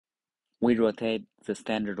we rotate the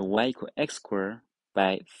standard y equal x squared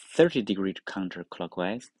by 30 degrees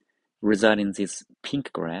counterclockwise, resulting in this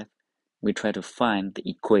pink graph. We try to find the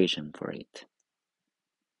equation for it.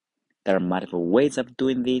 There are multiple ways of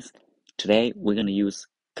doing this. Today, we're going to use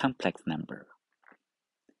complex number.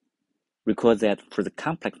 Recall that for the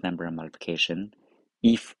complex number multiplication,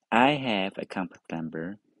 if I have a complex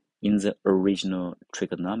number in the original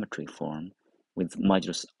trigonometry form with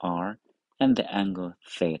modulus r and the angle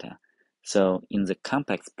theta, so in the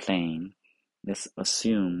complex plane, let's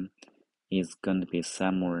assume it's going to be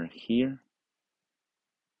somewhere here.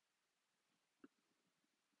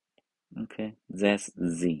 Okay, that's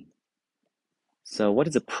z. So what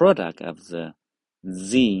is the product of the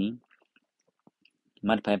z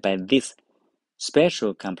multiplied by this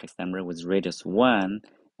special complex number with radius 1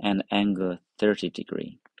 and angle 30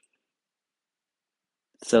 degree?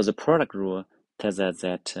 So the product rule tells us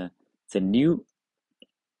that the new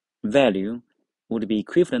value would be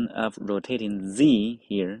equivalent of rotating z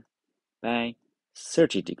here by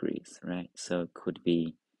 30 degrees, right? So it could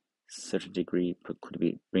be 30 degree, could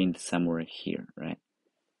be bring somewhere here, right?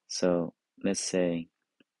 So let's say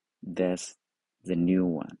that's the new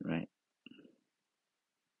one, right?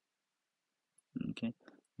 Okay,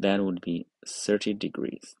 that would be 30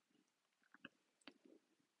 degrees.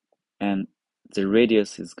 And the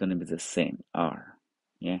radius is going to be the same, r,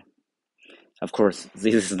 yeah? Of course,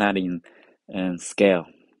 this is not in scale.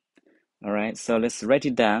 All right, so let's write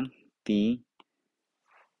it down. The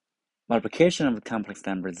multiplication of the complex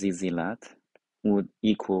number z lot would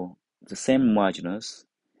equal the same modulus,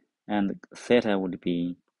 and theta would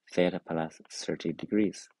be theta plus 30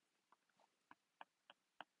 degrees.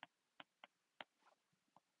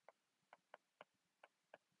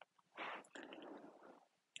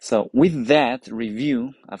 So with that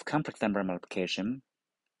review of complex number multiplication,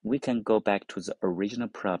 we can go back to the original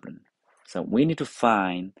problem. So we need to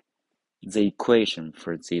find the equation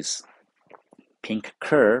for this pink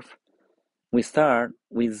curve. We start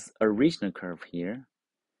with original curve here.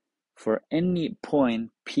 For any point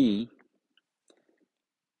P,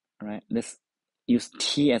 right, let's use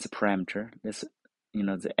T as a parameter. Let's,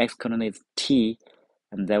 the x coordinate is T,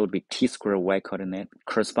 and that would be T squared y coordinate.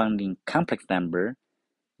 Corresponding complex number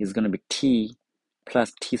is going to be T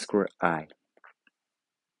plus T squared I.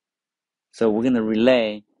 So we're going to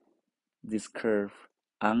relay this curve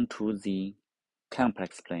onto the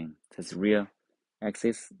complex plane. That's real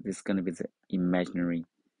axis. This is going to be the imaginary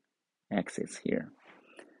axis here.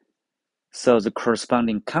 So the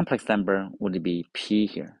corresponding complex number would be P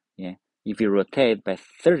here. Yeah. If you rotate by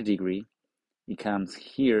 30 degrees, it comes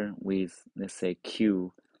here with, let's say,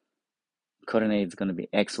 Q. Coordinate is going to be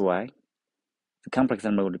XY. The complex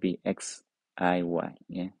number would be XIY.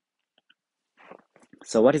 Yeah.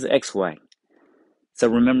 So what is XY? So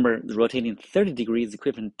remember, rotating 30 degrees is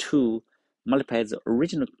equivalent to multiply the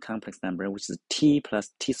original complex number, which is T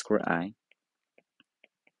plus T squared I.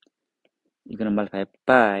 You're going to multiply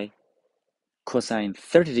by cosine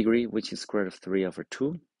 30 degrees, which is square root of 3 over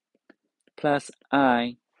 2, plus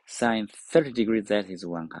I sine 30 degrees, that is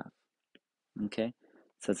 1/2. Okay,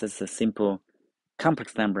 so that's a simple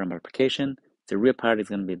complex number multiplication. The real part is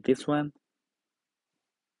going to be this one,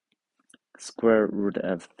 square root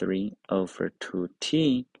of 3 over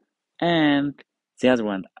 2t, and the other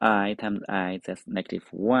one, I times I, that's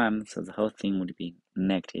 -1, so the whole thing would be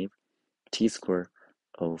negative t squared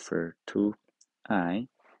over 2i.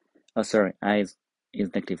 Oh, sorry, I is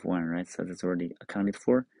 -1, right? So that's already accounted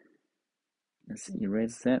for. Let's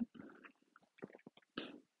erase that.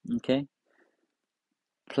 Okay.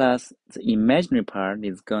 Plus, the imaginary part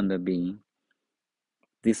is going to be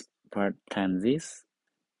this part times this,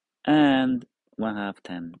 and 1/2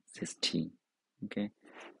 times this t. Okay.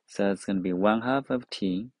 So it's going to be 1/2 of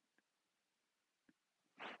t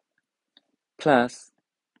plus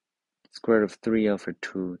square root of 3 over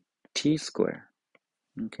 2t squared.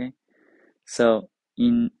 Okay. So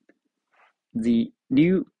in the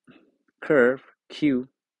new curve Q,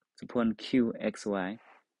 the point Q, X, Y,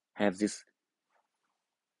 have this,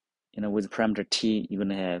 with parameter t, you're going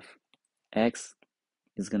to have x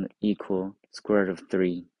is going to equal square root of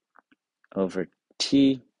 3 over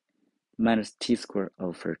t minus t squared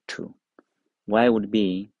over 2. Y would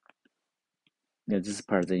be, this is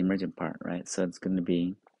part of the emergent part, right? So it's going to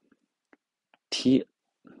be t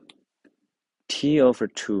over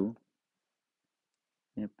 2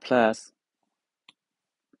 plus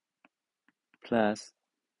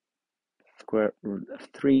square root of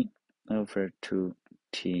 3 over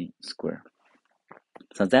 2t squared.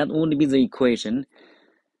 So that would be the equation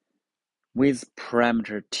with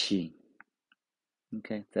parameter t.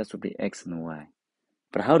 Okay, that would be x and y.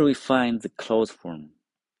 But how do we find the closed form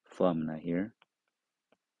formula here?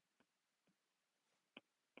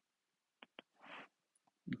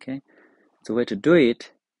 Okay, the way to do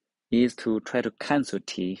it is to try to cancel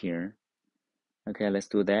t here. Okay, let's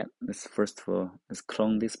do that. Let's first of all, let's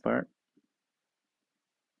clone this part.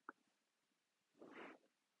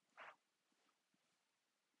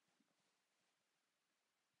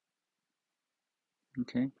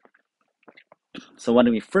 Okay, so what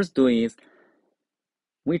we first do is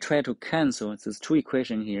we try to cancel this two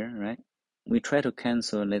equation here, right? We try to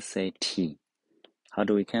cancel, let's say, t. How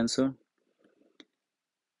do we cancel?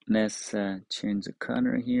 Let's change the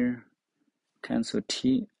color here. Cancel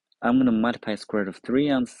t. I'm going to multiply square root of 3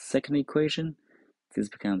 on the second equation. This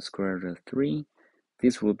becomes square root of 3.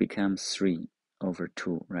 This will become 3 over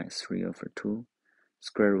 2, right? 3 over 2.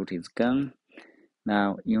 Square root is gone.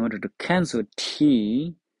 Now, in order to cancel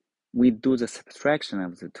t, we do the subtraction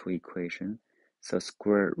of the two equations. So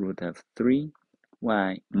square root of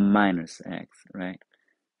 3y minus x, right?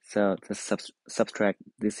 So to subtract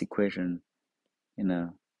this equation,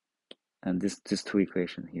 and this two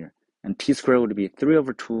equations here. And t squared would be 3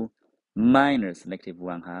 over 2 minus negative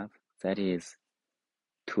 1/2. That is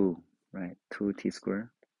 2, right? 2t squared.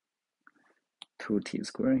 2t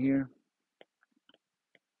squared here.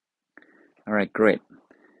 All right, great.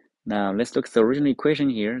 Now let's look at the original equation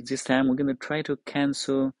here. This time we're going to try to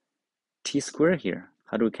cancel t squared here.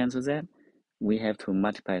 How do we cancel that? We have to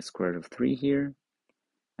multiply square root of 3 here.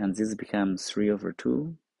 And this becomes 3 over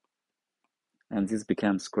 2. And this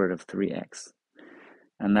becomes square root of 3x.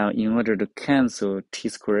 And now in order to cancel t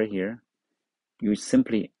squared here, you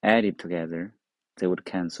simply add it together. They would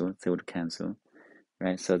cancel,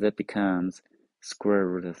 right? So that becomes square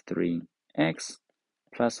root of 3x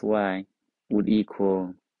plus y would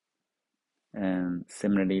equal, and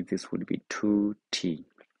similarly, this would be 2t.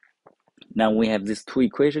 Now we have these two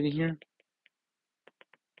equations here.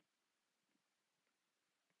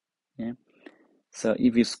 Yeah. So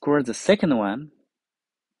if you square the second one,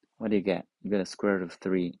 what do you get? You get a square root of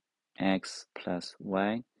 3x plus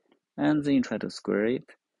y, and then you try to square it.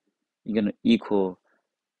 You're going to equal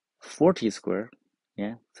 4t squared.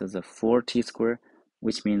 Yeah, so the 4t squared,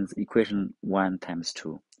 which means equation 1 times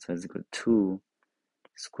 2. So it's equal to 2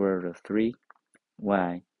 square root of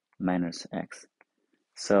 3y minus x.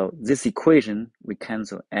 So this equation, we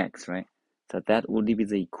cancel x, right? So that would be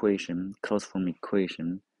the equation, closed form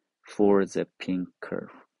equation for the pink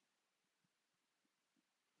curve.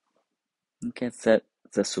 Okay, that's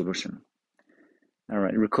the solution. All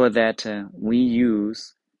right, recall that we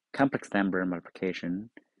use complex number multiplication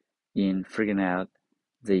in figuring out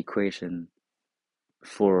the equation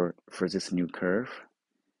for this new curve,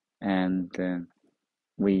 and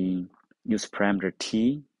we use parameter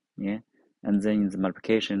t, yeah, and then in the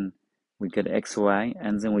multiplication we get xy,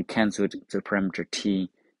 and then we cancel the parameter t,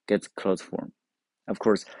 gets closed form. Of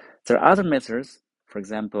course, there are other methods. For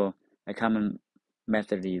example, a common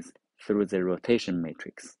method is through the rotation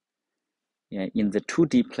matrix. Yeah, in the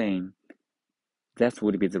 2D plane, that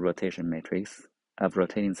would be the rotation matrix of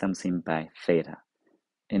rotating something by theta.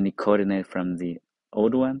 Any coordinate from the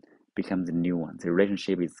old one becomes the new one. The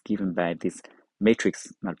relationship is given by this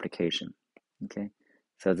matrix multiplication. Okay,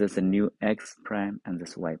 so there's a new x prime and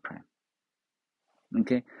this y prime.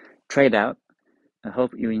 Okay, try it out. I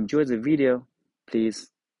hope you enjoyed the video.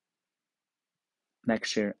 Please like,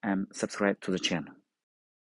 share, and subscribe to the channel.